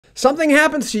Something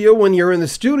happens to you when you're in the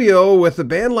studio with a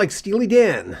band like Steely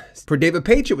Dan. For David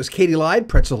Paich, it was Katy,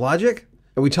 Pretzel Logic,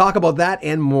 and we talk about that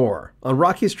and more on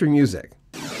Rock History Music.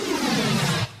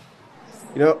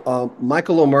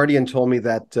 Michael Omartian told me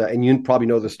that, and you probably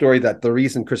know the story, that the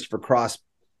reason Christopher Cross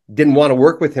didn't want to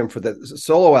work with him for the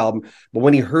solo album, but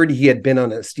when he heard he had been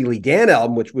on a Steely Dan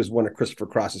album, which was one of Christopher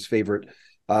Cross's favorite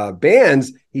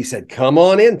bands, he said, "Come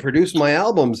on in, produce my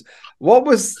albums." What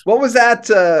was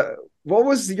that? What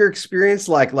was your experience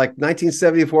like? Like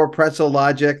 1974, Pretzel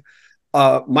Logic.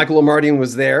 Michael Omartian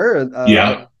was there.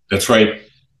 Yeah, that's right.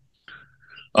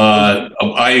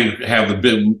 I have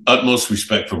the utmost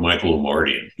respect for Michael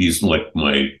Omartian. He's like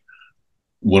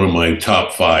one of my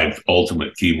top 5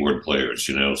 ultimate keyboard players,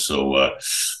 So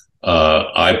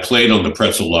I played on the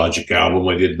Pretzel Logic album.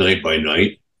 I did Night by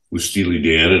Night with Steely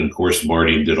Dan, and of course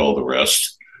Martin did all the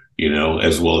rest,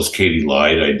 as well as Katy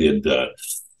Lied. I did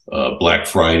Black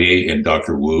Friday and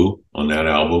Dr. Wu on that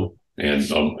album, and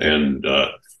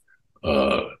I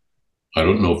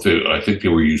don't know if I think they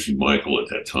were using Michael at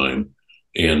that time,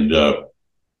 and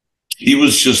he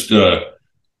was just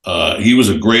he was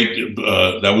a great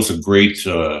that was a great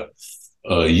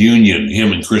union,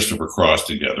 him and Christopher Cross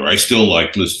together. I still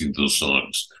like listening to those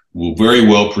songs. Very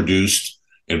well produced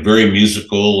and very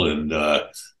musical, and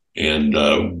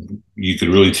you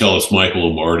can really tell it's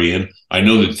Michael Omartian. I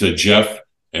know that Jeff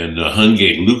and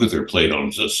Hungate Lukather played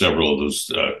on several of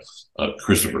those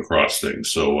Christopher Cross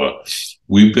things. So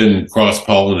we've been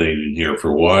cross-pollinating here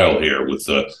for a while here with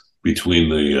between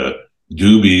the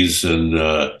Doobies and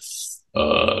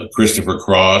Christopher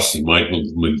Cross and Michael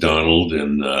McDonald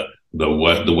and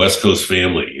the West Coast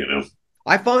family,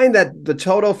 I find that the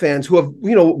Toto fans who have,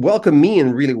 welcomed me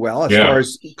in really well as far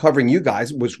as covering you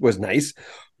guys, which was nice.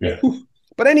 Yeah.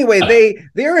 But anyway,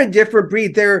 they're a different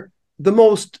breed. They're the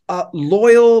most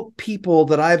loyal people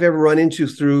that I've ever run into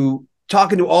through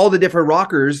talking to all the different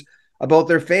rockers about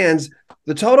their fans.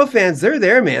 The Toto fans, they're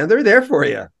there, man. They're there for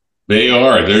you. They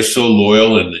are. They're so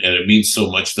loyal, and it means so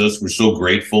much to us. We're so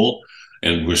grateful,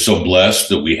 and we're so blessed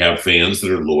that we have fans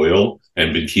that are loyal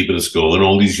and been keeping us going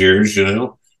all these years,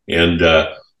 And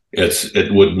it's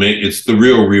the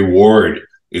real reward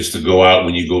is to go out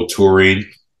when you go touring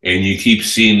and you keep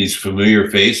seeing these familiar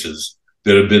faces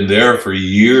that have been there for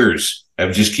years,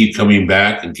 have just keep coming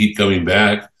back and keep coming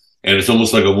back. And it's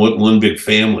almost like one big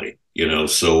family,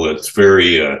 so it's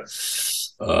very,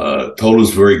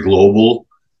 Toto's very global,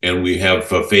 and we have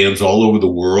fans all over the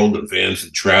world and fans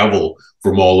that travel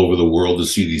from all over the world to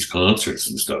see these concerts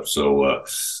and stuff. So,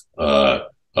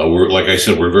 we're, like I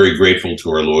said, we're very grateful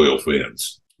to our loyal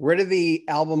fans. Where did the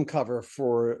album cover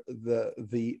for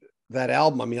that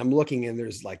album? I mean, I'm looking and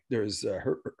there's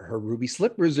her ruby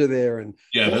slippers are there, and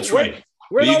that's right.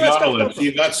 Where you all that stuff come from?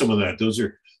 You got some of that.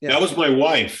 That was my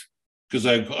wife, because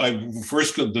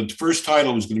the first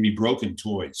title was going to be Broken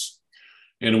Toys,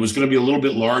 and it was going to be a little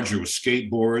bit larger with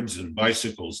skateboards and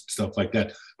bicycles and stuff like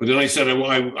that. But then I said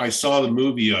I saw the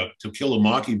movie To Kill a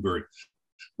Mockingbird,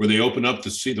 where they open up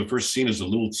to see the first scene is a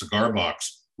little cigar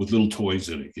box with little toys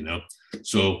in it,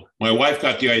 So my wife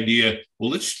got the idea,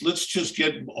 well, let's just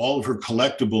get all of her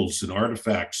collectibles and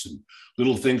artifacts and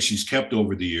little things she's kept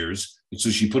over the years. And so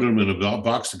she put them in a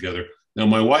box together. Now,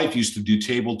 my wife used to do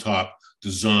tabletop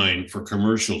design for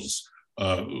commercials,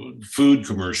 food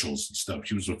commercials and stuff.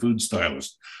 She was a food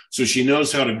stylist. So she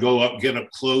knows how to get up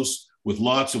close with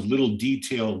lots of little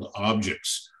detailed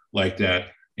objects like that.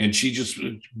 And she just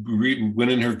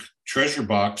went in her treasure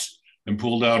box and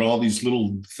pulled out all these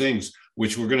little things,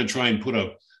 which we're going to try and put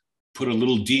a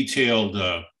little detailed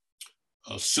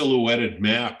silhouetted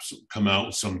maps come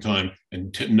out sometime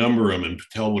and number them and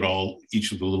tell what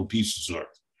each of the little pieces are.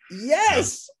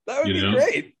 Yes, that would be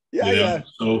great. Yeah.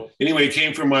 So anyway, it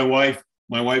came from my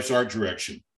wife's art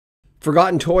direction.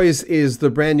 Forgotten Toys is the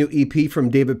brand new EP from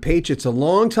David Paich. It's a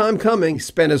long time coming. He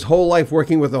spent his whole life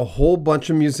working with a whole bunch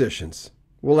of musicians.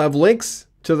 We'll have links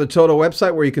to the Toto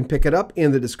website where you can pick it up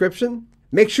in the description.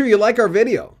 Make sure you like our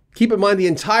video. Keep in mind the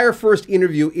entire first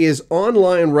interview is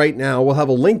online right now. We'll have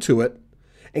a link to it.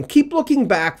 And keep looking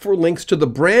back for links to the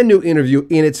brand new interview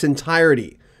in its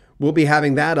entirety. We'll be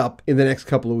having that up in the next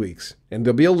couple of weeks. And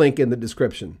there'll be a link in the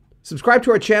description. Subscribe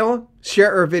to our channel,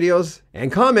 share our videos,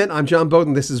 and comment. I'm John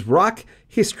Beaudin. This is Rock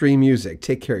History Music.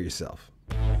 Take care of yourself.